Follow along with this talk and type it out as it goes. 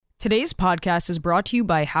Today's podcast is brought to you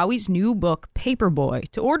by Howie's new book, Paperboy.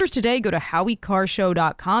 To order today, go to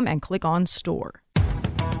howiecarrshow.com and click on store.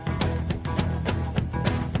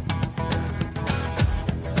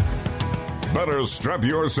 Better strap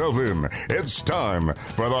yourself in. It's time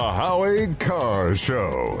for the Howie Carr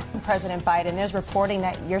Show. President Biden, there's reporting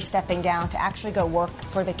that you're stepping down to actually go work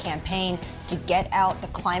for the campaign to get out the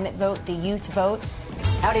climate vote, the youth vote.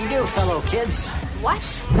 How do you do, fellow kids? What?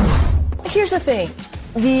 Here's the thing.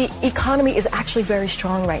 The economy is actually very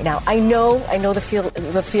strong right now. I know the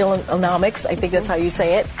feelonomics. I think that's how you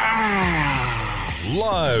say it.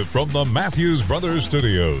 Live from the Matthews Brothers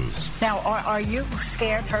Studios. Now, are you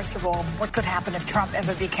scared, first of all, what could happen if Trump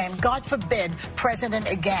ever became, God forbid, president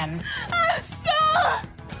again? I'm so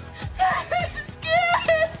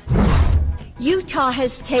scared. Utah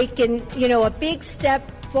has taken, a big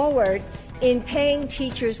step forward in paying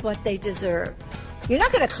teachers what they deserve. You're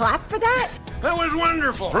not going to clap for that? That was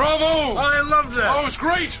wonderful. Bravo! I loved that. Oh, it was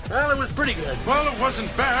great. Well, it was pretty good. Well, it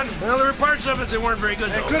wasn't bad. Well, there were parts of it that weren't very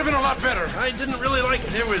good, though. It could have been a lot better. I didn't really like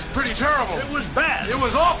it. It was pretty terrible. It was bad. It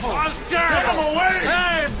was awful. It was terrible. Get him away!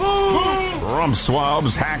 Hey, boo! Rump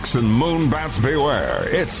swabs, hacks, and moonbats beware.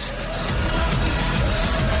 It's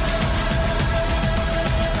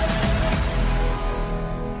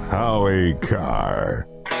Howie Carr.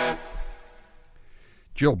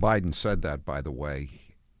 Jill Biden said that, by the way,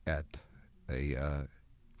 at a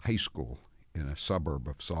high school in a suburb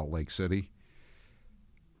of Salt Lake City,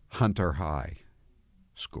 Hunter High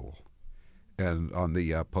School. And on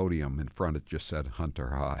the podium in front, it just said Hunter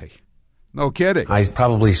High. No kidding. I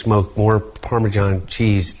probably smoke more Parmesan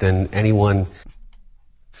cheese than anyone.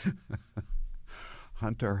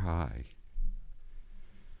 Hunter High.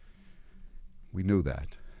 We knew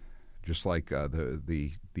that. Just like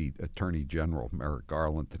the Attorney General, Merrick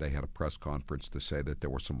Garland, today had a press conference to say that there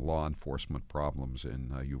were some law enforcement problems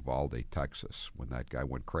in Uvalde, Texas, when that guy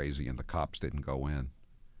went crazy and the cops didn't go in.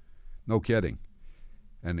 No kidding.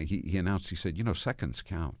 And he announced, he said, seconds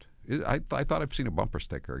count. I thought I've seen a bumper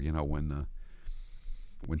sticker,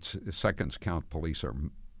 when seconds count, police are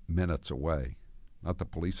minutes away. Not the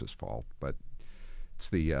police's fault, but it's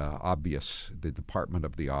the obvious, the Department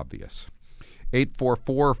of the Obvious.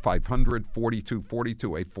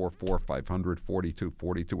 844-500-4242,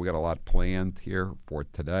 844-500-4242. We got a lot planned here for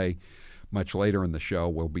today. Much later in the show,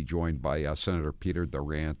 we'll be joined by Senator Peter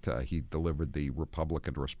Durant. He delivered the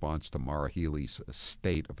Republican response to Maura Healey's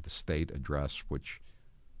State of the State address, which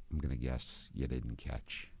I'm going to guess you didn't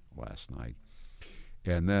catch last night.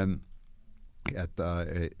 And then at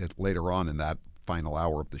later on in that final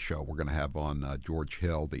hour of the show, we're going to have on George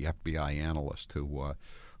Hill, the FBI analyst who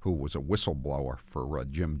was a whistleblower for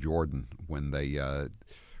Jim Jordan when they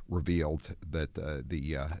revealed that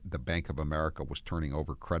the Bank of America was turning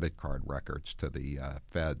over credit card records to the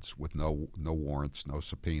feds with no warrants, no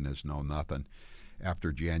subpoenas, no nothing.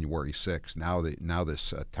 After January 6th, now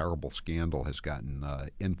this terrible scandal has gotten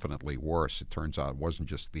infinitely worse. It turns out it wasn't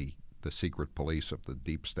just the secret police of the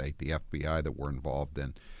deep state, the FBI, that were involved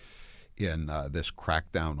in this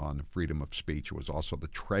crackdown on freedom of speech. It was also the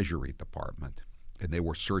Treasury Department. And they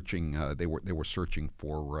were searching. They were searching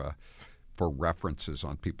for references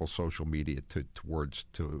on people's social media to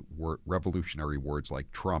revolutionary words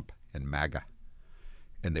like Trump and MAGA,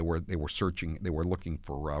 and they were searching. They were looking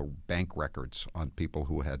for bank records on people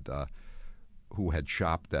who had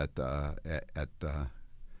shopped at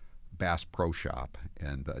Bass Pro Shop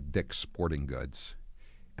and Dick's Sporting Goods,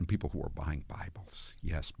 and people who were buying Bibles.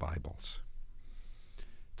 Yes, Bibles.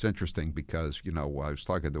 It's interesting because, I was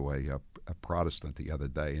talking to a Protestant the other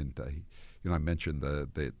day, and I mentioned how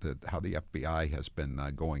the FBI has been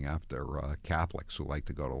going after Catholics who like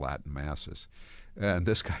to go to Latin masses, and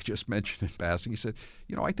this guy just mentioned in passing. He said,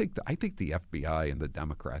 I think the FBI and the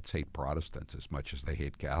Democrats hate Protestants as much as they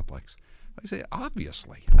hate Catholics. I say,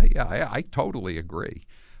 obviously, I totally agree,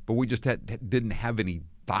 but we just didn't have any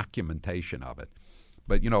documentation of it.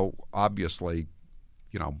 But obviously.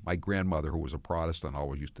 My grandmother, who was a Protestant,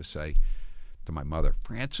 always used to say to my mother,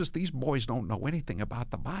 Francis, these boys don't know anything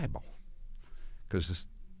about the Bible. Because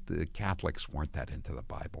the Catholics weren't that into the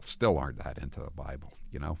Bible, still aren't that into the Bible.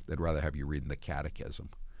 They'd rather have you reading the catechism.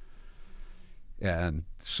 And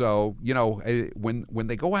so, when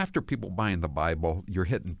they go after people buying the Bible, you're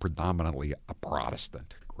hitting predominantly a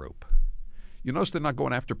Protestant group. You notice they're not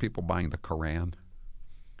going after people buying the Koran,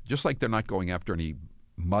 just like they're not going after any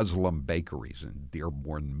Muslim bakeries in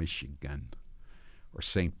Dearborn, Michigan, or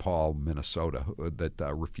St. Paul, Minnesota,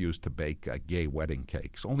 that refuse to bake gay wedding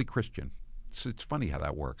cakes. Only Christian. It's funny how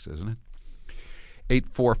that works, isn't it?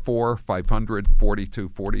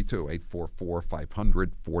 844-500-4242,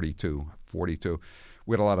 844-500-4242.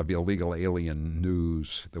 we had a lot of illegal alien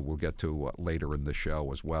news that we'll get to later in the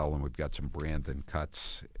show as well, and we've got some Brandon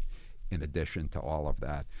cuts in addition to all of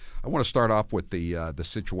that. I want to start off with the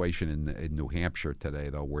situation in New Hampshire today,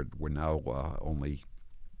 though. We're now only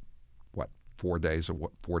 5 days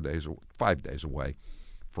away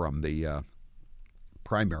from the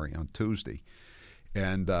primary on Tuesday,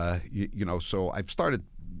 and so I've started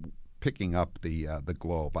picking up the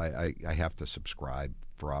Globe. I have to subscribe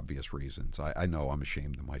for obvious reasons. I know I'm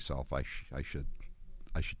ashamed of myself. I should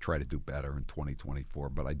try to do better in 2024,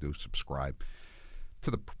 but I do subscribe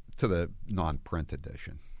to the non-print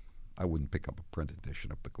edition. I wouldn't pick up a print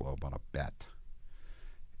edition of the Globe on a bet.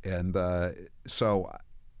 And so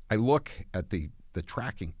I look at the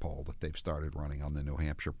tracking poll that they've started running on the New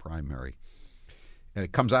Hampshire primary, and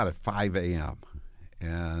it comes out at 5 a.m.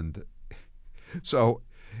 And so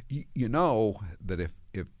you know that if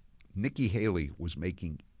Nikki Haley was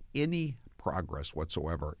making any progress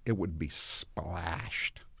whatsoever, it would be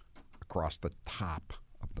splashed across the top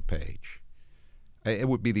of the page. It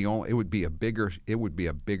would be a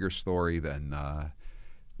bigger story than I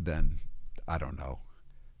don't know,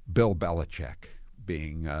 Bill Belichick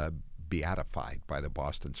being beatified by the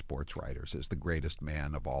Boston sports writers as the greatest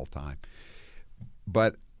man of all time.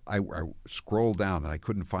 But I scrolled down and I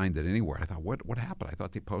couldn't find it anywhere. I thought, what happened? I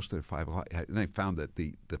thought they posted at 5 o'clock, and I found that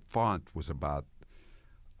the font was about,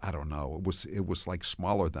 I don't know, it was like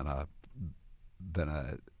smaller than a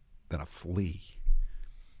flea,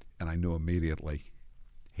 and I knew immediately,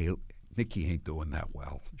 hey, Nikki ain't doing that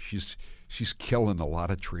well. She's killing a lot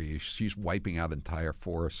of trees. She's wiping out entire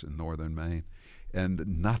forests in northern Maine, and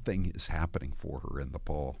nothing is happening for her in the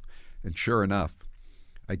poll. And sure enough,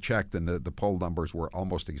 I checked, and the poll numbers were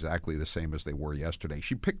almost exactly the same as they were yesterday.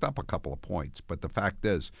 She picked up a couple of points, but the fact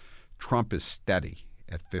is, Trump is steady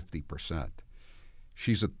at 50%.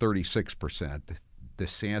 She's at 36%.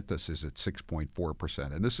 DeSantis is at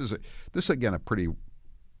 6.4%. And this is again a pretty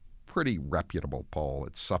reputable poll.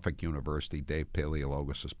 It's Suffolk University, Dave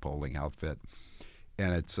Paleologos' polling outfit,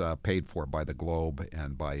 and it's paid for by the Globe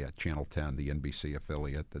and by Channel 10, the NBC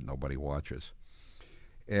affiliate that nobody watches.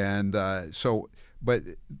 And but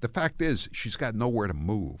the fact is, she's got nowhere to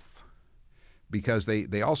move, because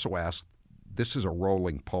they also asked, this is a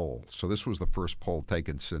rolling poll. So this was the first poll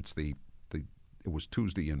taken since it was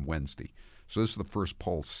Tuesday and Wednesday. So this is the first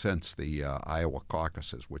poll since the Iowa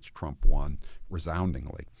caucuses, which Trump won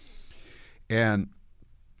resoundingly. And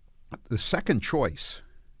the second choice,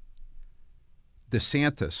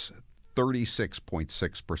 DeSantis,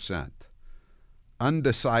 36.6%.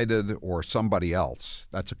 Undecided or somebody else,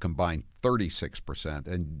 that's a combined 36%.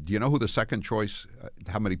 And do you know who the second choice,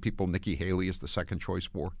 how many people Nikki Haley is the second choice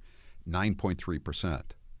for? 9.3%.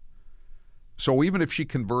 So even if she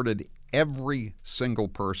converted every single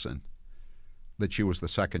person that she was the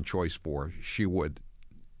second choice for, she would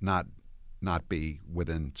not be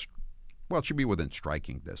within, well, she'd be within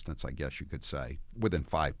striking distance, I guess you could say, within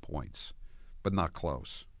 5 points, but not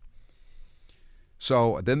close.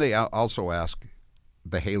 So then they also ask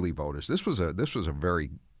the Haley voters. This was a very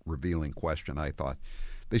revealing question, I thought.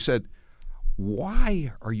 They said,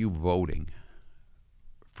 why are you voting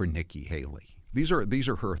for Nikki Haley? These are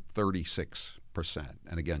her 36%.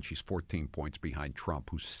 And again, she's 14 points behind Trump,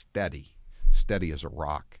 who's steady as a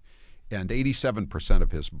rock. And 87%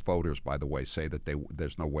 of his voters, by the way, say that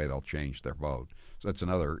there's no way they'll change their vote. So that's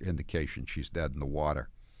another indication she's dead in the water.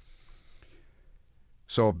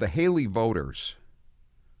 So of the Haley voters,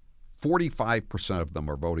 45% of them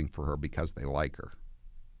are voting for her because they like her.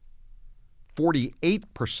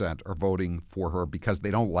 48% are voting for her because they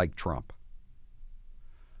don't like Trump.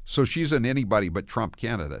 So she's an anybody but Trump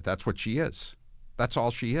candidate. That's what she is. That's all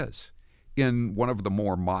she is in one of the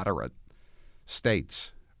more moderate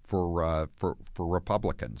states for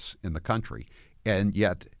Republicans in the country. And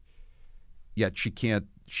yet she can't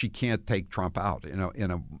take Trump out in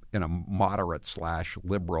a moderate /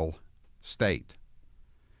 liberal state.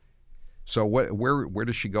 So where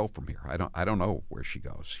does she go from here? I don't know where she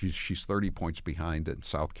goes. She's 30 points behind in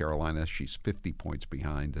South Carolina. She's 50 points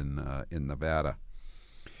behind in Nevada.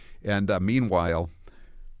 And meanwhile,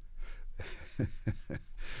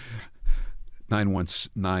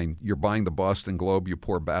 919, you're buying the Boston Globe, you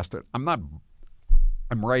poor bastard. I'm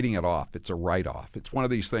writing it off. It's a write-off. It's one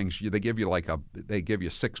of these things. They give you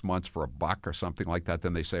 6 months for $1 or something like that.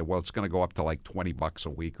 Then they say, well, it's going to go up to like $20 a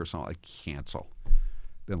week or something. Like, cancel.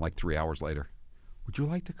 Then like 3 hours later, would you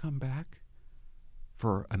like to come back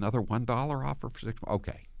for another $1 offer for 6 months?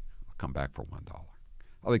 Okay, I'll come back for $1.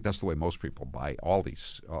 I think that's the way most people buy all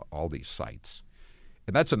these sites.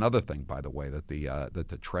 And that's another thing, by the way, that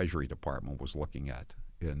the Treasury Department was looking at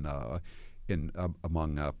in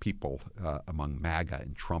among people, among MAGA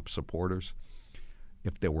and Trump supporters,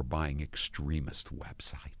 if they were buying extremist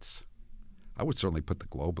websites. I would certainly put the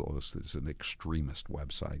Globalist as an extremist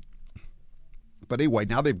website. But anyway,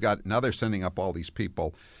 now they're sending up all these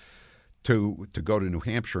people to go to New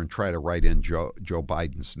Hampshire and try to write in Joe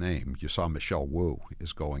Biden's name. You saw Michelle Wu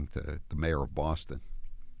is going to the mayor of Boston,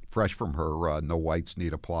 fresh from her No Whites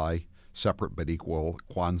Need Apply, separate but equal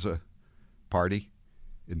Kwanzaa party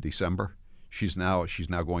in December. She's now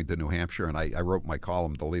going to New Hampshire, and I wrote my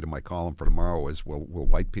column. The lead of my column for tomorrow is: Will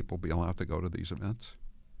white people be allowed to go to these events?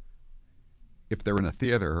 If they're in a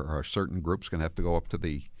theater, are certain groups going to have to go up to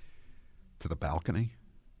the balcony,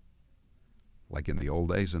 like in the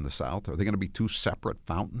old days in the South? Are they going to be two separate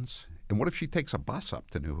fountains? And what if she takes a bus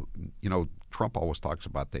up to New? Trump always talks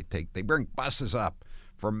about they bring buses up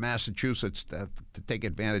from Massachusetts to take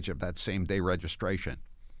advantage of that same day registration.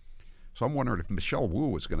 So I'm wondering if Michelle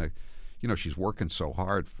Wu is going to. She's working so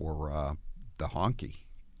hard for the honky,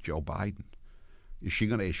 Joe Biden. Is she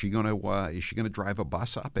gonna drive a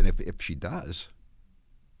bus up? And if she does,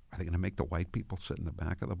 are they gonna make the white people sit in the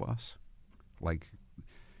back of the bus, like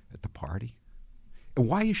at the party? And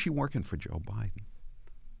why is she working for Joe Biden?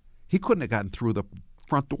 He couldn't have gotten through the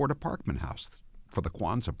front door to Parkman House for the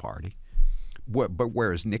Kwanzaa party. But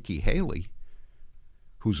whereas Nikki Haley,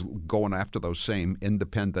 who's going after those same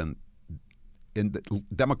independent,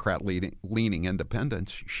 Democrat-leaning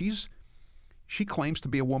independents, she claims to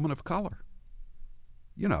be a woman of color.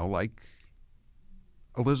 Like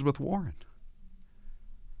Elizabeth Warren.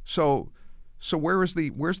 So where's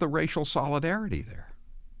the racial solidarity there?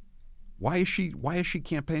 Why is she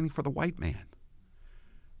campaigning for the white man,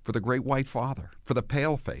 for the great white father, for the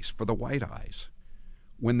pale face, for the white eyes,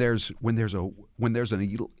 when there's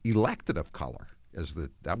an elected of color,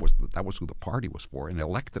 that was who the party was for, an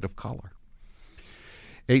elected of color.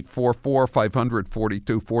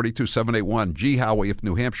 844-500-4242-781. Gee, Howie, if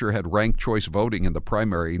New Hampshire had ranked choice voting in the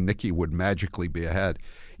primary, Nikki would magically be ahead.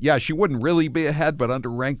 Yeah, she wouldn't really be ahead, but under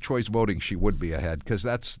ranked choice voting, she would be ahead, because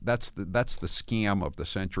that's the scam of the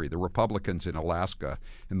century. The Republicans in Alaska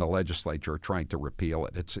in the legislature are trying to repeal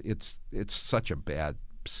it. It's such a bad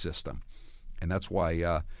system, and that's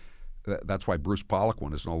why Bruce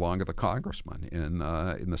Poliquin is no longer the congressman in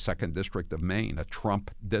the 2nd District of Maine, a Trump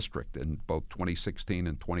district in both 2016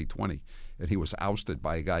 and 2020. And he was ousted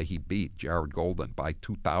by a guy he beat, Jared Golden, by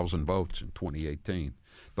 2,000 votes in 2018.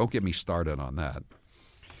 Don't get me started on that.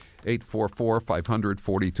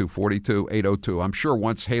 844-500-4242, 802. I'm sure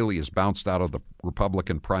once Haley is bounced out of the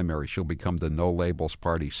Republican primary, she'll become the No Labels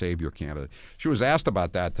Party savior candidate. She was asked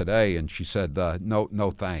about that today, and she said,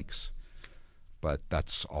 no thanks. But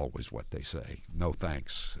that's always what they say. No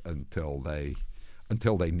thanks until they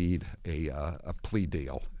need a plea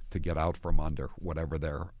deal to get out from under whatever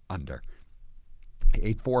they're under.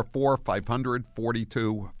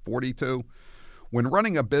 844-500-4242. When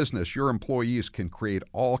running a business, your employees can create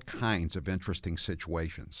all kinds of interesting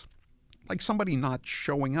situations, like somebody not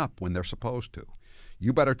showing up when they're supposed to.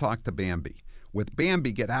 You better talk to Bambi. With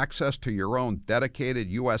Bambi, get access to your own dedicated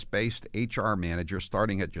U.S.-based HR manager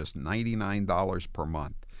starting at just $99 per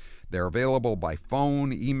month. They're available by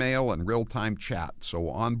phone, email, and real-time chat, so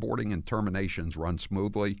onboarding and terminations run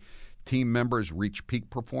smoothly, team members reach peak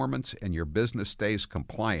performance, and your business stays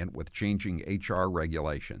compliant with changing HR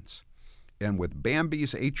regulations. And with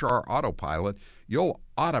Bambi's HR Autopilot, you'll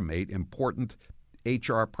automate important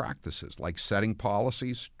HR practices like setting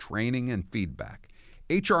policies, training, and feedback.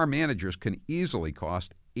 HR managers can easily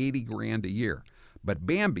cost $80,000 a year, but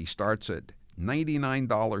Bambi starts at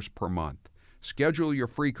 $99 per month. Schedule your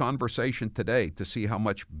free conversation today to see how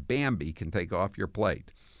much Bambi can take off your plate.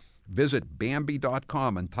 Visit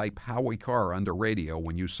Bambi.com and type Howie Carr under radio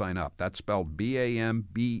when you sign up. That's spelled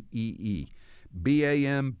B-A-M-B-E-E.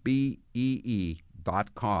 BAMBEE.com,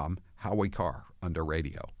 Howie Carr under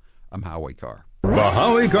radio. I'm Howie Carr. The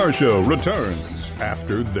Howie Carr Show returns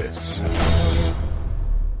after this.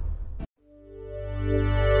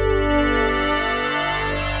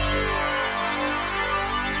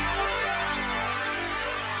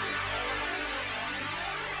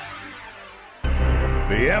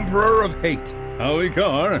 The Emperor of Hate, Howie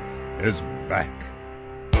Carr, is back.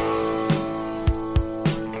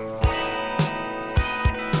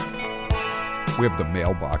 We have the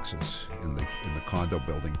mailboxes in the condo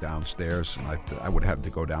building downstairs, and I would have to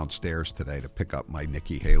go downstairs today to pick up my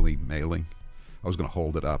Nikki Haley mailing. I was going to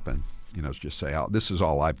hold it up and just say, oh, "This is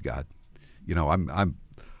all I've got." I'm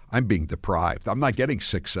being deprived. I'm not getting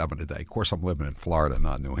 6-7 a day. Of course, I'm living in Florida,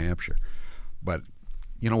 not New Hampshire. But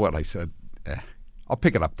you know what? I said, I'll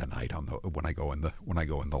pick it up tonight when I go in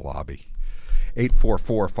the lobby.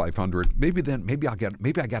 844-500. Maybe I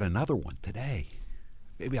got another one today.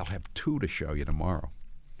 Maybe I'll have two to show you tomorrow.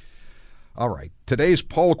 All right. Today's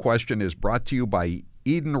poll question is brought to you by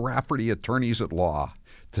Eden Rafferty Attorneys at Law.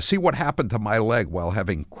 To see what happened to my leg while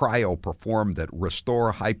having cryo performed at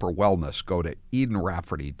Restore Hyper Wellness, go to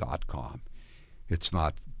EdenRafferty.com. It's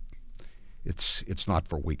not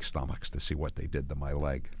for weak stomachs to see what they did to my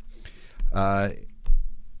leg.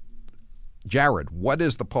 Jared, what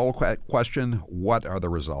is the poll question? What are the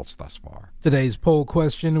results thus far? Today's poll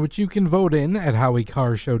question, which you can vote in at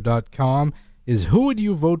HowieCarrShow.com, is who would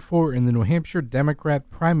you vote for in the New Hampshire Democrat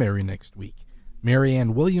primary next week?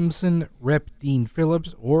 Marianne Williamson, Rep. Dean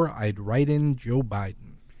Phillips, or I'd write in Joe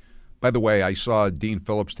Biden. By the way, I saw Dean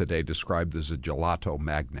Phillips today described as a gelato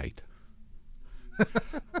magnate.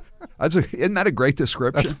 Isn't that a great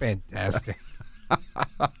description? That's fantastic.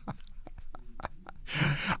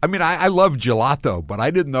 I mean, I love gelato, but I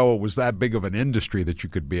didn't know it was that big of an industry that you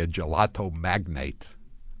could be a gelato magnate,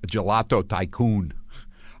 a gelato tycoon.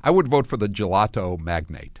 I would vote for the gelato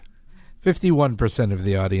magnate. 51% of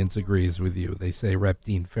the audience agrees with you. They say Rep.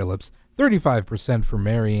 Dean Phillips, 35% for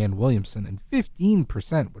Marianne Williamson, and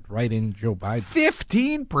 15% would write in Joe Biden.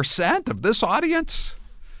 15% of this audience?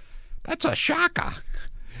 That's a shocker.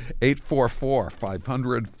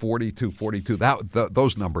 844-500-4242.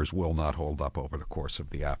 Those numbers will not hold up over the course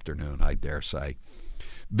of the afternoon, I dare say.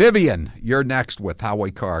 Vivian, you're next with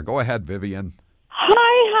Howie Carr. Go ahead, Vivian.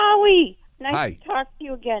 Hi, Howie. Nice Hi. to talk to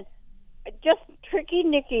you again. Just tricky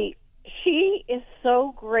Nikki. She is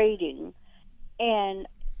so grating, and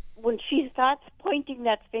when she starts pointing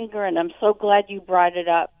that finger, and I'm so glad you brought it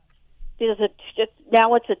up,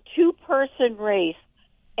 now it's a two-person race,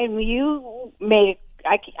 and you made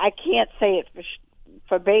I can't say it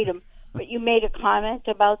verbatim, but you made a comment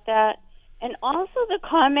about that, and also the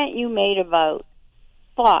comment you made about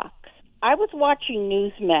Fox. I was watching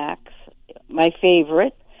Newsmax, my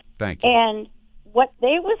favorite. Thank you. And what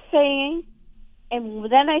they were saying, and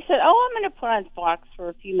then I said, I'm going to put on Fox for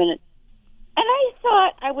a few minutes. And I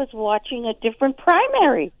thought I was watching a different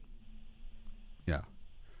primary. Yeah.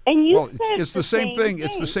 And you said it's the same thing.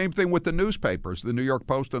 It's the same thing with the newspapers, the New York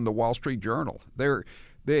Post and the Wall Street Journal.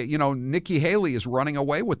 Nikki Haley is running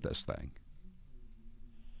away with this thing.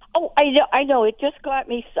 Oh, I know. It just got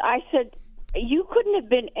me. I said, you couldn't have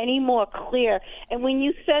been any more clear. And when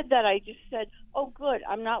you said that, I just said, oh, good,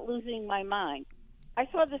 I'm not losing my mind. I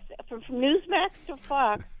saw this from Newsmax to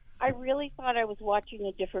Fox. I really thought I was watching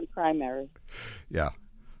a different primary. Yeah,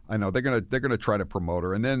 I know they're gonna try to promote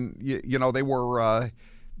her, and then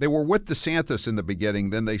they were with DeSantis in the beginning.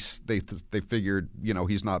 Then they figured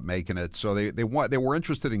he's not making it, so they were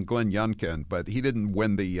interested in Glenn Youngkin, but he didn't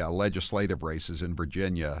win the legislative races in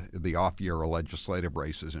Virginia, the off-year legislative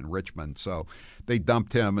races in Richmond. So they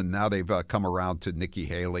dumped him, and now they've come around to Nikki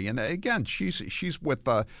Haley. And again, she's with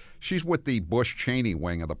the Bush-Cheney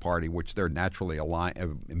wing of the party, which they're naturally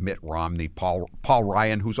aligned. Mitt Romney, Paul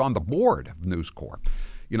Ryan, who's on the board of News Corp.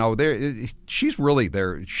 She's really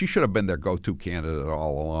there. She should have been their go-to candidate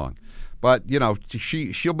all along, but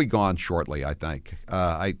she'll be gone shortly. I think,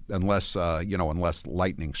 unless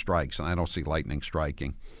lightning strikes, and I don't see lightning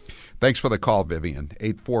striking. Thanks for the call, Vivian.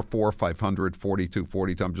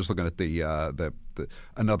 844-500-4242. I'm just looking at the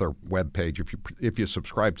another web page. If you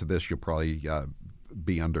subscribe to this, you'll probably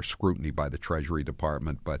be under scrutiny by the Treasury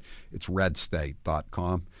Department, but it's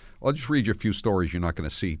redstate.com. I'll just read you a few stories you're not going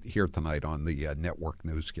to see here tonight on the network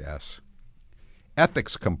newscasts.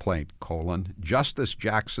 Ethics complaint, Justice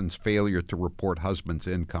Jackson's failure to report husband's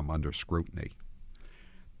income under scrutiny.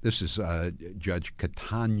 This is Judge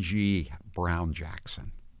Ketanji Brown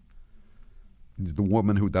Jackson, the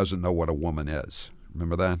woman who doesn't know what a woman is.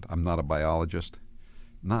 Remember that? I'm not a biologist.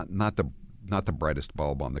 Not the brightest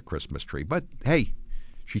bulb on the Christmas tree, but hey,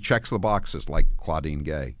 she checks the boxes like Claudine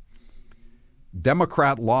Gay.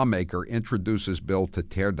 Democrat lawmaker introduces bill to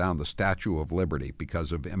tear down the Statue of Liberty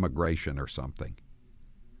because of immigration or something.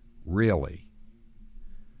 Really?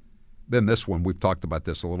 Then this one, we've talked about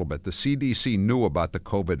this a little bit. The CDC knew about the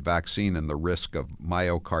COVID vaccine and the risk of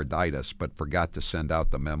myocarditis, but forgot to send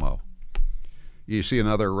out the memo. You see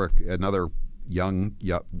another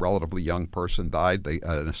relatively young person died,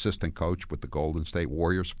 an assistant coach with the Golden State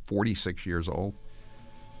Warriors, 46 years old.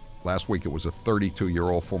 Last week it was a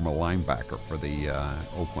 32-year-old former linebacker for the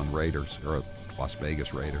Oakland Raiders, or Las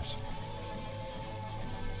Vegas Raiders.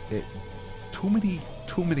 Too many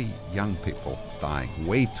young people dying,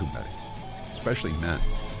 way too many, especially men.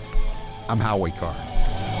 I'm Howie Carr.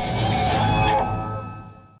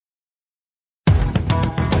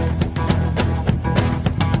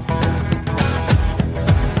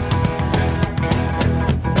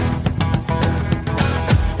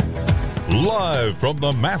 from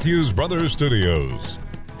the Matthews Brothers Studios.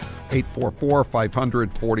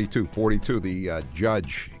 844-500-4242. The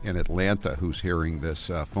judge in Atlanta who's hearing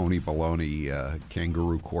this phony baloney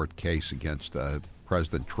kangaroo court case against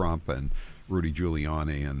President Trump and Rudy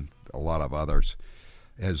Giuliani and a lot of others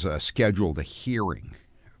has scheduled a hearing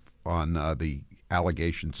on the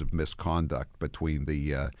allegations of misconduct between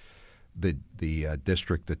the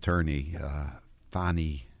district attorney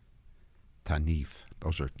Thani Tanif.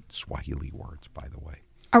 Those are Swahili words, by the way.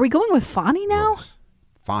 Are we going with Fani now? Yes.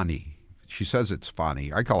 Fanny. She says it's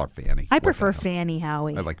Fanny. I call her Fanny. I prefer Fanny,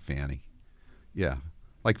 Howie. I like Fanny. Yeah.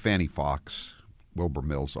 Like Fanny Fox, Wilbur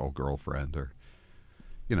Mills' old girlfriend, or,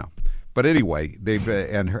 you know. But anyway, they've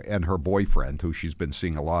and her boyfriend, who she's been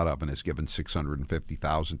seeing a lot of and has given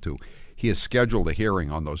 $650,000 to, he has scheduled a hearing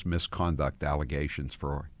on those misconduct allegations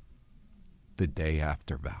for the day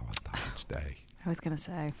after Valentine's Day. I was going to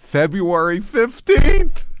say February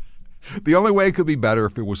 15th. The only way it could be better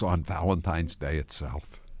if it was on Valentine's Day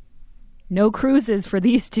itself. No cruises for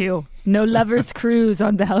these two. No lovers' cruise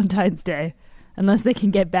on Valentine's Day, unless they can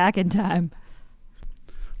get back in time.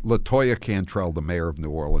 LaToya Cantrell, the mayor of New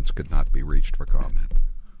Orleans, could not be reached for comment.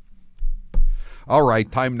 All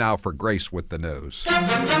right, time now for Grace with the news.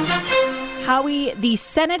 Howie, the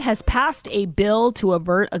Senate has passed a bill to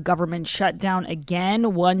avert a government shutdown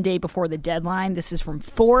again, one day before the deadline. This is from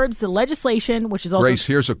Forbes. The legislation, which is also... Grace,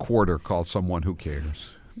 here's a quarter called Someone Who Cares.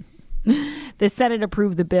 The Senate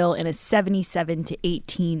approved the bill in a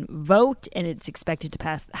 77-18 vote, and it's expected to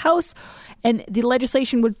pass the House. And the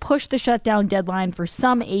legislation would push the shutdown deadline for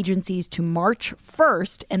some agencies to March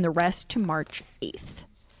 1st and the rest to March 8th.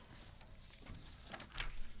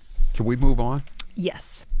 Can we move on?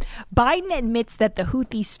 Yes. Biden admits that the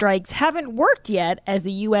Houthi strikes haven't worked yet as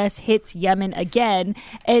the U.S. hits Yemen again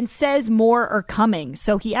and says more are coming.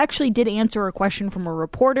 So he actually did answer a question from a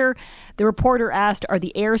reporter. The reporter asked, are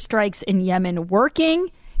the airstrikes in Yemen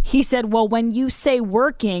working? He said, well, when you say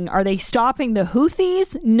working, are they stopping the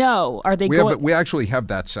Houthis? No. Are they going? We actually have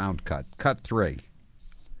that sound cut. Cut 3.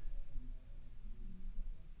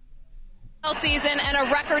 Season and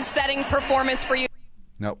a record-setting performance for you.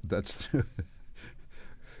 No, that's...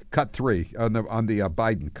 Cut 3 on the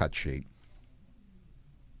Biden cut sheet.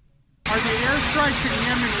 Are the airstrikes in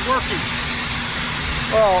Yemen working?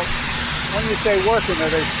 Well, when you say working,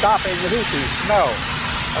 are they stopping the Houthis? No.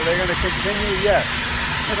 Are they going to continue? Yes.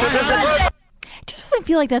 It just doesn't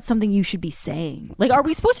feel like that's something you should be saying. Like, are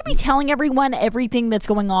we supposed to be telling everyone everything that's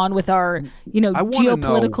going on with our,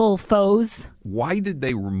 geopolitical foes? Why did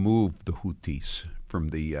they remove the Houthis from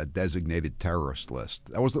the designated terrorist list?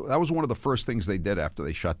 That was one of the first things they did after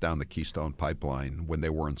they shut down the Keystone Pipeline when they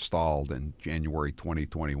were installed in January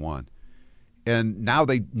 2021. And now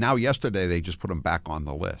yesterday they just put them back on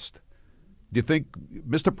the list. Do you think,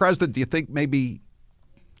 Mr. President, do you think maybe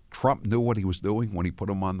Trump knew what he was doing when he put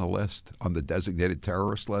them on the list, on the designated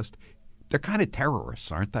terrorist list? They're kind of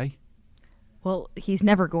terrorists, aren't they? Well, he's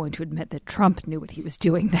never going to admit that Trump knew what he was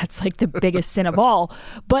doing. That's like the biggest sin of all.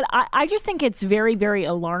 But I just think it's very, very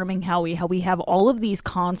alarming how we have all of these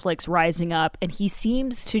conflicts rising up, and he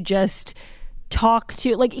seems to just talk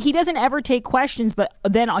to, like, he doesn't ever take questions, but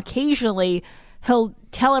then occasionally he'll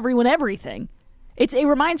tell everyone everything. It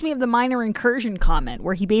reminds me of the minor incursion comment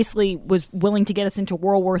where he basically was willing to get us into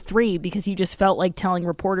World War III because he just felt like telling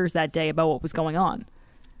reporters that day about what was going on.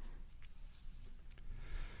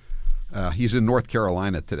 He's in North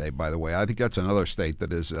Carolina today, by the way. I think that's another state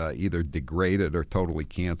that is either degraded or totally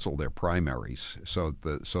canceled their primaries, so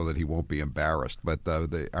that he won't be embarrassed. But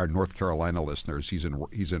our North Carolina listeners, he's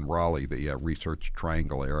in Raleigh, the Research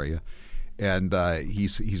Triangle area, and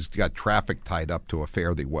he's got traffic tied up to a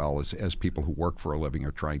fare thee well as people who work for a living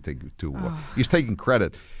are trying to. He's taking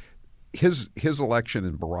credit. His election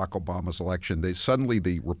and Barack Obama's election, suddenly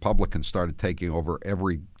the Republicans started taking over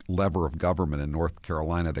every lever of government in North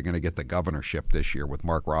Carolina. They're going to get the governorship this year with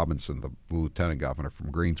Mark Robinson, the lieutenant governor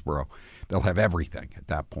from Greensboro. They'll have everything at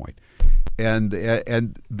that point. And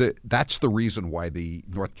that's the reason why the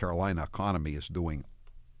North Carolina economy is doing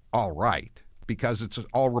all right, because it's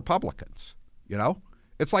all Republicans.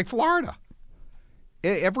 It's like Florida.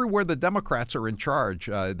 Everywhere the Democrats are in charge,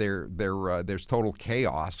 there's total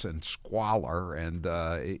chaos and squalor and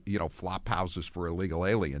flop houses for illegal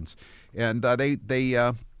aliens, and they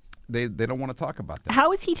don't want to talk about that.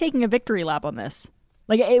 How is he taking a victory lap on this?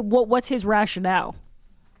 Like, what's his rationale?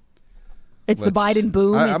 It's the Biden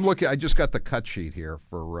boom. I'm looking. I just got the cut sheet here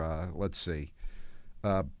for let's see,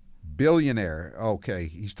 billionaire. Okay,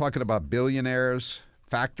 he's talking about billionaires.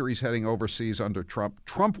 Factories heading overseas under Trump.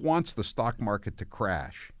 Trump wants the stock market to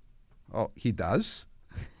crash. Oh, he does?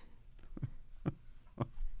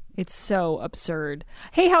 It's so absurd.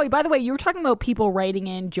 Hey, Howie, by the way, you were talking about people writing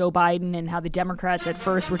in Joe Biden and how the Democrats at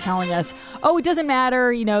first were telling us, oh, it doesn't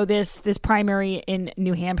matter, this primary in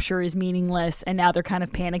New Hampshire is meaningless, and now they're kind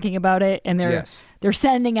of panicking about it, and they're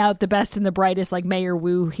sending out the best and the brightest, like Mayor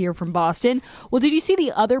Wu here from Boston. Well, did you see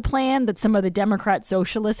the other plan that some of the Democrat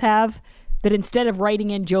socialists have, that instead of writing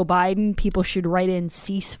in Joe Biden, people should write in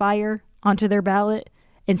ceasefire onto their ballot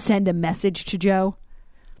and send a message to Joe?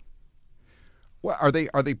 Well, are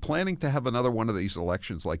they planning to have another one of these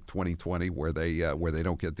elections like 2020 where they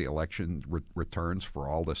don't get the election returns for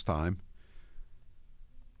all this time?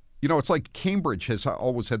 It's like Cambridge has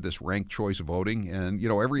always had this ranked choice voting, and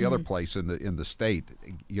every other place in the state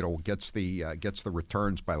gets the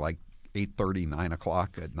returns by like 8:30, 9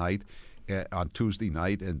 o'clock at night on Tuesday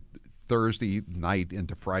night, and Thursday night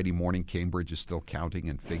into Friday morning, Cambridge is still counting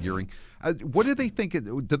and figuring. What do they think?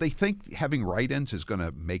 Do they think having write-ins is going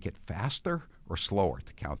to make it faster or slower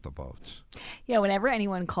to count the votes? Yeah, whenever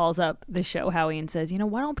anyone calls up the show, Howie, and says,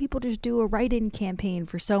 why don't people just do a write-in campaign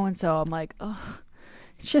for so-and-so? I'm like, ugh,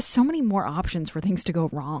 it's just so many more options for things to go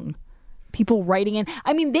wrong. People writing in.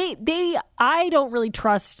 I mean, I don't really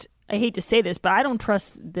trust, I hate to say this, but I don't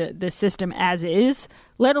trust the system as is,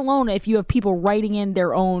 let alone if you have people writing in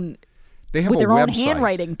their own, with their own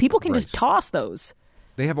handwriting. People can just toss those.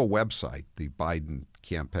 They have a website, the Biden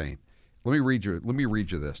campaign. Let me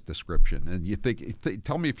read you this description, and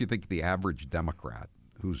tell me if you think the average Democrat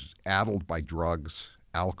who's addled by drugs,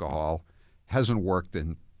 alcohol, hasn't worked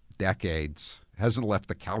in decades, hasn't left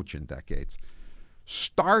the couch in decades.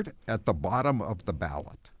 Start at the bottom of the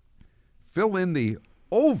ballot. Fill in the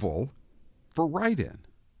oval for write-in.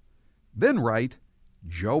 Then write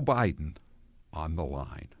Joe Biden on the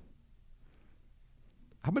line.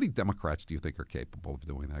 How many Democrats do you think are capable of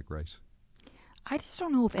doing that, Grace? I just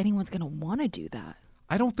don't know if anyone's going to want to do that.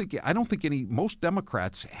 I don't think most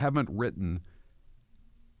Democrats haven't written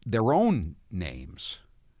their own names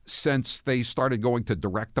since they started going to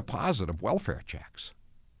direct deposit of welfare checks.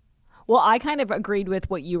 Well, I kind of agreed with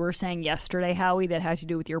what you were saying yesterday, Howie, that had to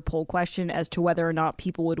do with your poll question as to whether or not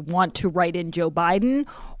people would want to write in Joe Biden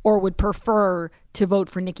or would prefer to vote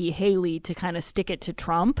for Nikki Haley to kind of stick it to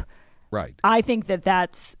Trump. Right. I think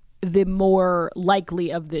that's the more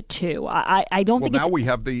likely of the two. I don't think. Well,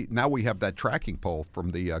 now we have that tracking poll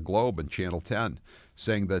from the Globe and Channel 10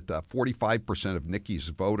 saying that 45% of Nikki's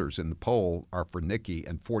voters in the poll are for Nikki,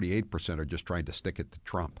 and 48% are just trying to stick it to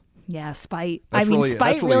Trump. Yeah, spite.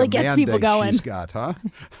 Spite really gets people going. She's got, huh?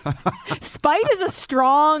 Spite is a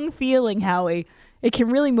strong feeling, Howie. It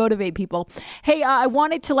can really motivate people. Hey, I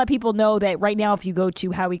wanted to let people know that right now, if you go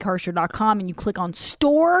to HowieCarrshow.com and you click on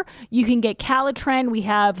store, you can get Calitrin. We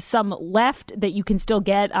have some left that you can still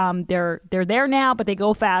get. They're there now, but they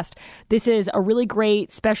go fast. This is a really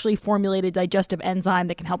great, specially formulated digestive enzyme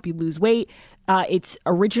that can help you lose weight. It's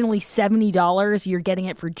originally $70. You're getting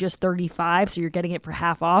it for just $35, so you're getting it for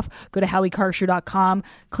half off. Go to HowieCarrshow.com,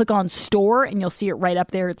 click on store, and you'll see it right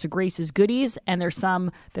up there. It's a Grace's Goodies, and there's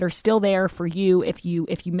some that are still there for you if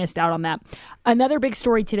you missed out on that. Another big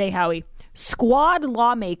story today, Howie. Squad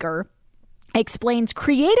lawmaker explains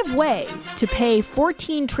creative way to pay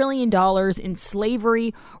 $14 trillion in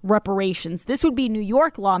slavery reparations. This would be New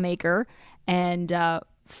York lawmaker and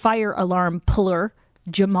fire alarm puller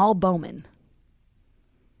Jamal Bowman.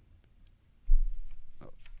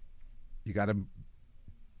 You got him.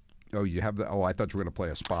 Oh, you have the. Oh, I thought you were going to play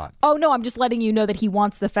a spot. Oh, no, I'm just letting you know that he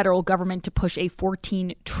wants the federal government to push a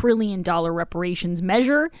 $14 trillion reparations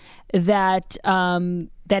measure that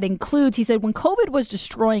includes, he said, when COVID was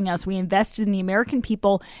destroying us, we invested in the American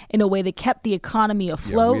people in a way that kept the economy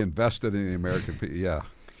afloat. Yeah, we invested in the American people. Yeah.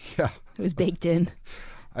 Yeah. It was baked in.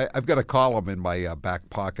 I've got a column in my back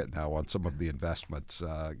pocket now on some of the investments,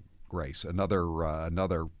 Grace.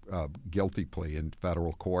 Another guilty plea in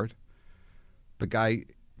federal court. The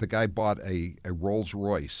guy bought a Rolls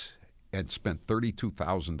Royce and spent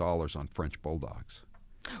 $32,000 on French bulldogs.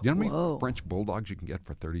 You know how many French bulldogs you can get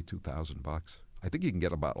for $32,000? I think you can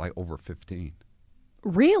get about like over 15.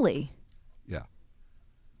 Really? Yeah.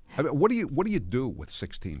 I mean, what do you do with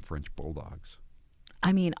 16 French bulldogs?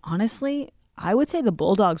 I mean, honestly, I would say the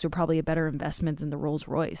bulldogs are probably a better investment than the Rolls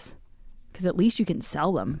Royce, because at least you can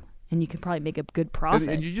sell them. And you can probably make a good profit.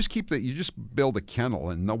 And you just you just build a kennel,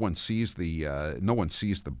 and no one sees the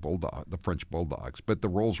French bulldogs. But the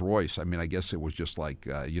Rolls Royce, I mean, I guess it was just like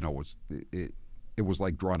it was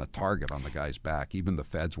like drawing a target on the guy's back. Even the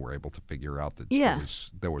feds were able to figure out that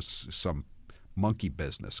there was some monkey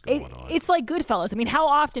business going on. It's like Goodfellas. I mean, how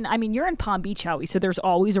often? I mean, you're in Palm Beach, Howie, so there's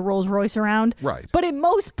always a Rolls Royce around. Right. But in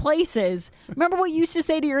most places, remember what you used to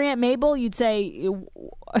say to your Aunt Mabel? You'd say,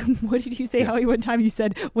 what did you say, Howie, one time? You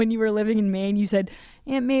said, when you were living in Maine, you said,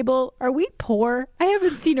 Aunt Mabel, are we poor? I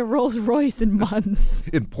haven't seen a Rolls Royce in months.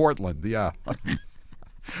 In Portland, yeah.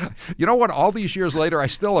 You know what? All these years later, I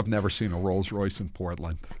still have never seen a Rolls Royce in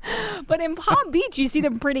Portland. But in Palm Beach, you see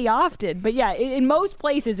them pretty often. But yeah, in most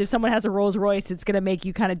places, if someone has a Rolls Royce, it's going to make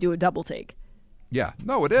you kind of do a double take. Yeah,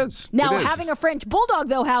 no, it is. Now, it is. having a French Bulldog,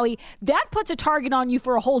 though, Howie, that puts a target on you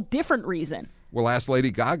for a whole different reason. Well, ask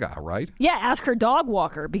Lady Gaga, right? Yeah, ask her dog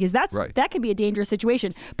walker, because that could be a dangerous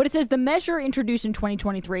situation. But it says the measure introduced in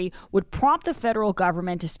 2023 would prompt the federal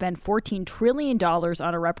government to spend $14 trillion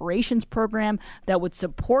on a reparations program that would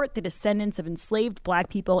support the descendants of enslaved black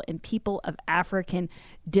people and people of African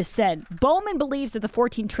descent. Bowman believes that the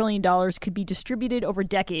 $14 trillion could be distributed over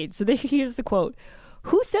decades. So here's the quote.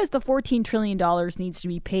 Who says the $14 trillion needs to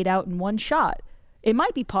be paid out in one shot? It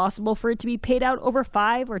might be possible for it to be paid out over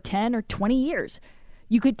 5 or 10 or 20 years.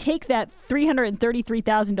 You could take that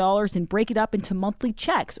 $333,000 and break it up into monthly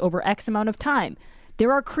checks over X amount of time.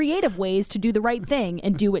 There are creative ways to do the right thing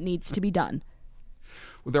and do what needs to be done.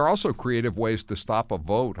 Well, there are also creative ways to stop a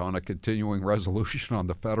vote on a continuing resolution on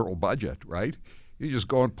the federal budget, right? You just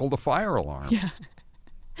go and pull the fire alarm. Yeah.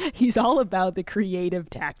 He's all about the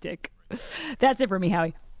creative tactic. That's it for me,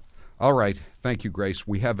 Howie. All right. Thank you, Grace.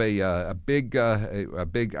 We have a big,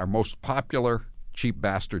 our most popular cheap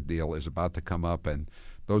bastard deal is about to come up, and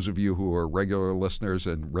those of you who are regular listeners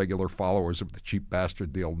and regular followers of the cheap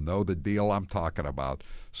bastard deal know the deal I'm talking about.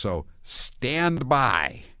 So stand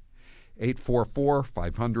by.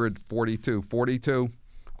 844-500-4242.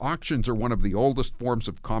 Auctions are one of the oldest forms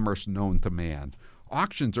of commerce known to man.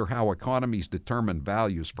 Auctions are how economies determine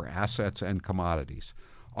values for assets and commodities.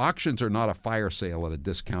 Auctions are not a fire sale at a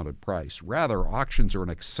discounted price. Rather, auctions are an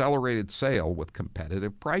accelerated sale with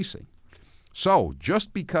competitive pricing. So,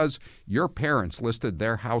 just because your parents listed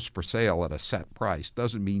their house for sale at a set price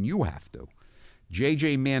doesn't mean you have to.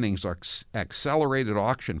 J.J. Manning's accelerated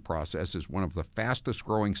auction process is one of the fastest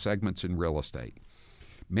growing segments in real estate.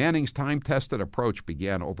 Manning's time-tested approach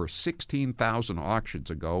began over 16,000 auctions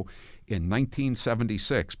ago in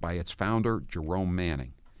 1976 by its founder, Jerome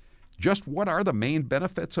Manning. Just what are the main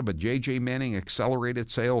benefits of a J.J. Manning accelerated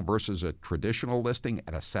sale versus a traditional listing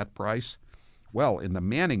at a set price? Well, in the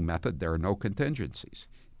Manning method, there are no contingencies.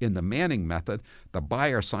 In the Manning method, the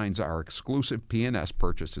buyer signs our exclusive P&S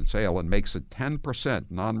purchase and sale and makes a 10%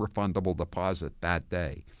 non-refundable deposit that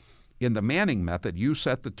day. In the Manning method, you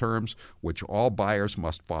set the terms which all buyers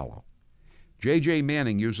must follow. J.J.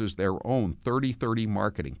 Manning uses their own 30-30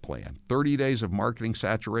 marketing plan, 30 days of marketing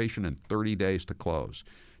saturation and 30 days to close.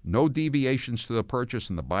 No deviations to the purchase,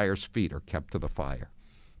 and the buyer's feet are kept to the fire.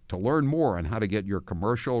 To learn more on how to get your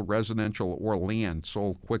commercial, residential, or land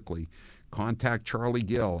sold quickly, contact Charlie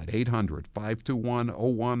Gill at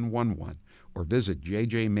 800-521-0111 or visit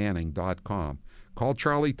jjmanning.com. Call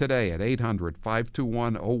Charlie today at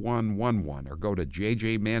 800-521-0111 or go to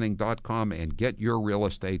jjmanning.com and get your real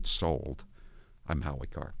estate sold. I'm Howie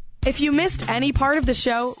Carr. If you missed any part of the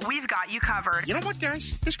show, we've got you covered. You know what,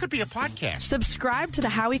 guys? This could be a podcast. Subscribe to the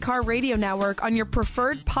Howie Carr Radio Network on your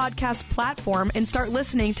preferred podcast platform and start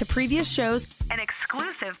listening to previous shows and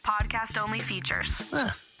exclusive podcast-only features.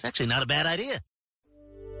 It's actually not a bad idea.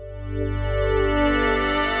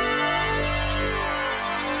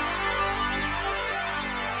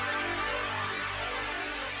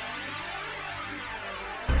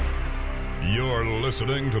 You're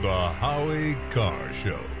listening to the Howie Carr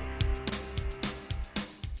Show.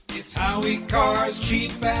 It's Howie Carr's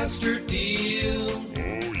cheap bastard deal.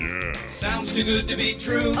 Oh, yeah. Sounds too good to be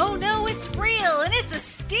true. Oh, no, it's real, and it's a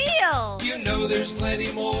steal. You know there's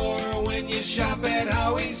plenty more when you shop at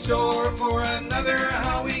Howie's store for another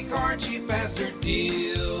Howie Carr cheap bastard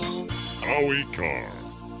deal. Howie Carr,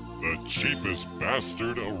 the cheapest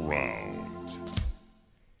bastard around.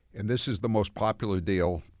 And this is the most popular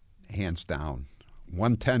deal, hands down.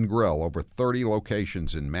 110 Grill, over 30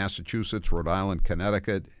 locations in Massachusetts, Rhode Island,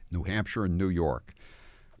 Connecticut, New Hampshire, and New York.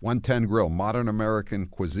 110 Grill, modern American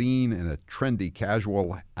cuisine in a trendy,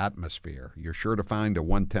 casual atmosphere. You're sure to find a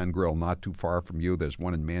 110 Grill not too far from you. There's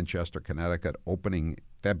one in Manchester, Connecticut, opening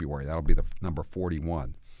February. That'll be the number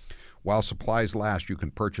 41. While supplies last, you can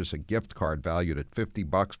purchase a gift card valued at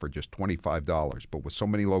 $50 for just $25. But with so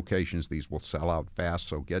many locations, these will sell out fast,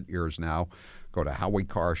 so get yours now. Go to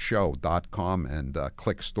HowieCarrShow.com and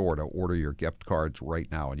click store to order your gift cards right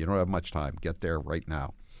now. And you don't have much time. Get there right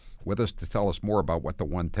now. With us to tell us more about what the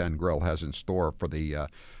 110 Grill has in store for the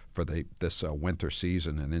for this winter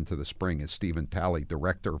season and into the spring is Stephen Talley,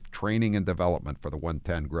 Director of Training and Development for the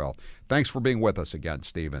 110 Grill. Thanks for being with us again,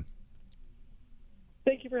 Stephen.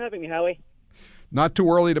 Thank you for having me, Howie. Not too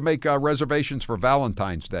early to make reservations for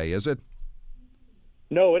Valentine's Day, is it?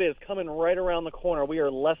 No, it is coming right around the corner. We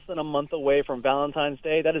are less than a month away from Valentine's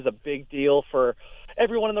Day. That is a big deal for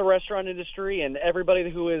everyone in the restaurant industry and everybody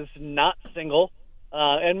who is not single,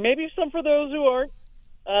 and maybe some for those who aren't.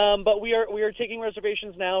 But we are taking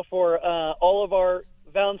reservations now for all of our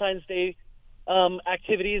Valentine's Day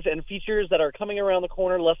activities and features that are coming around the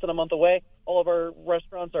corner less than a month away. All of our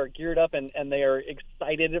restaurants are geared up and they are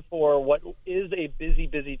excited for what is a busy,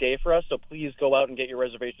 busy day for us. So please go out and get your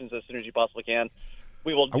reservations as soon as you possibly can.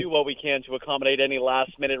 We will do what we can to accommodate any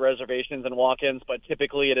last-minute reservations and walk-ins, but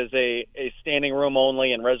typically it is a standing room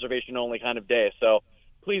only and reservation only kind of day. So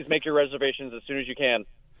please make your reservations as soon as you can.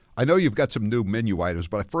 I know you've got some new menu items,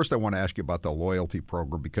 but first I want to ask you about the loyalty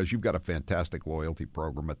program because you've got a fantastic loyalty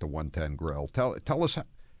program at the 110 Grill. Tell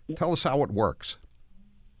us how it works.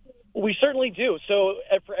 We certainly do. So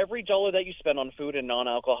for every dollar that you spend on food and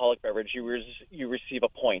non-alcoholic beverage, you receive a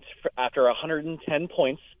point. After 110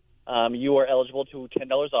 points, you are eligible to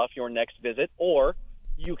 $10 off your next visit, or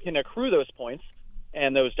you can accrue those points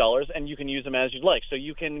and those dollars, and you can use them as you'd like. So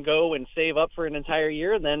you can go and save up for an entire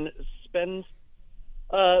year and then spend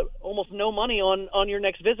almost no money on your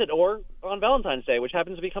next visit or on Valentine's Day, which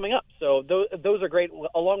happens to be coming up. So those are great.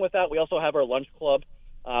 Along with that, we also have our lunch club,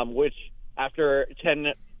 which after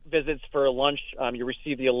 10 visits for lunch, you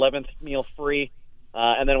receive the 11th meal free.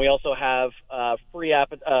 And then we also have free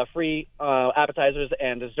appetizers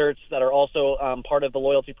and desserts that are also part of the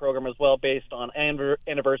loyalty program as well, based on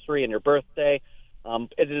anniversary and your birthday.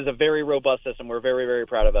 It is a very robust system. We're very, very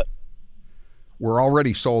proud of it. We're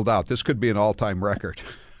already sold out. This could be an all-time record.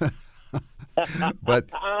 But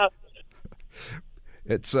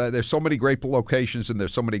it's there's so many great locations and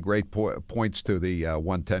there's so many great points to the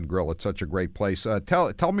 110 Grill. It's such a great place.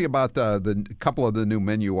 Tell me about the couple of the new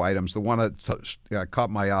menu items. The one that caught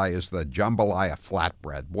my eye is the jambalaya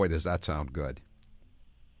flatbread. Boy, does that sound good.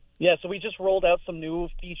 Yeah, so we just rolled out some new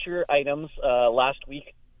feature items last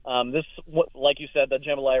week. This, like you said, the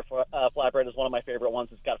jambalaya flatbread is one of my favorite ones.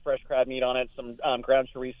 It's got fresh crab meat on it, some ground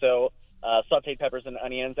chorizo, sauteed peppers and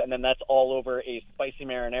onions, and then that's all over a spicy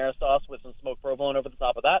marinara sauce with some smoked provolone over the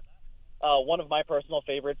top of that. One of my personal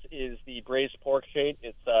favorites is the braised pork shank.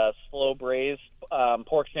 It's slow braised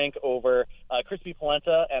pork shank over crispy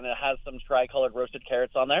polenta, and it has some tri-colored roasted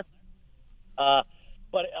carrots on there.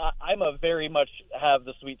 But I'm a very much have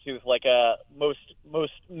the sweet tooth, like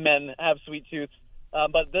most men have sweet tooths.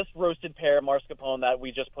 But this roasted pear mascarpone that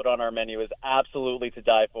we just put on our menu is absolutely to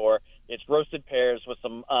die for. It's roasted pears with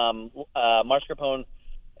some mascarpone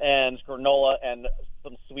and granola and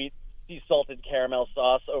some sweet sea-salted caramel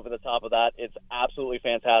sauce over the top of that. It's absolutely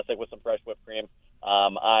fantastic with some fresh whipped cream.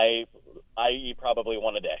 I eat probably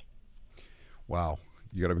one a day. Wow.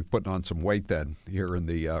 You're going to be putting on some weight then here in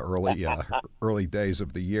the early days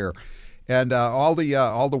of the year. And all the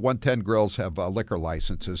 110 Grills have liquor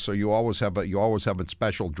licenses, so you always have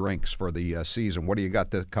special drinks for the season. What do you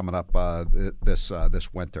got coming up this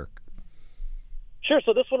winter? Sure.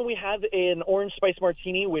 So this one we have an orange spice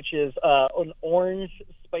martini, which is an orange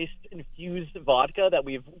spiced infused vodka that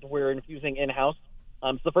we're infusing in house.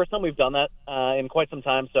 It's the first time we've done that in quite some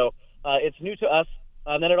time, so it's new to us.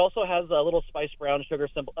 And then it also has a little spiced brown sugar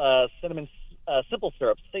cinnamon simple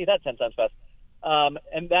syrup. Say that 10 times fast.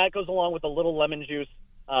 And that goes along with a little lemon juice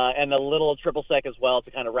and a little triple sec as well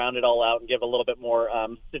to kind of round it all out and give a little bit more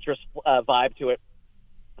citrus vibe to it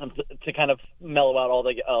to kind of mellow out all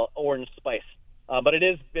the orange spice. But it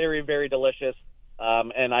is very, very delicious,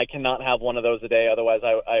 and I cannot have one of those a day. Otherwise,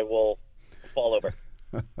 I will fall over.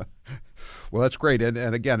 Well, that's great, and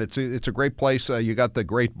again, it's a great place. You got the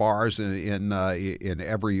great bars in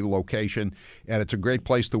every location, and it's a great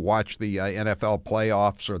place to watch the NFL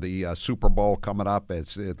playoffs or the Super Bowl coming up.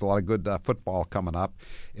 It's a lot of good football coming up,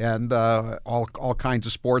 and all kinds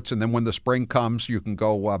of sports. And then when the spring comes, you can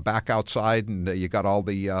go back outside, and you got all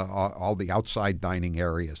the outside dining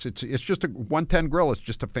areas. It's just 110 Grill. It's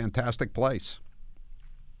just a fantastic place.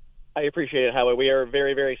 I appreciate it, Howie. We are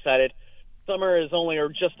very, very excited. Summer is only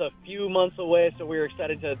just a few months away, so we're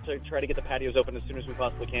excited to try to get the patios open as soon as we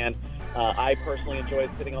possibly can. I personally enjoy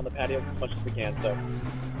sitting on the patio as much as we can. So,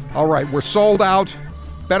 all right, we're sold out.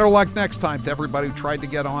 Better luck next time to everybody who tried to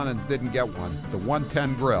get on and didn't get one. The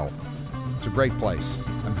 110 Grill. It's a great place.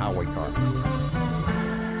 I'm Howie Carr.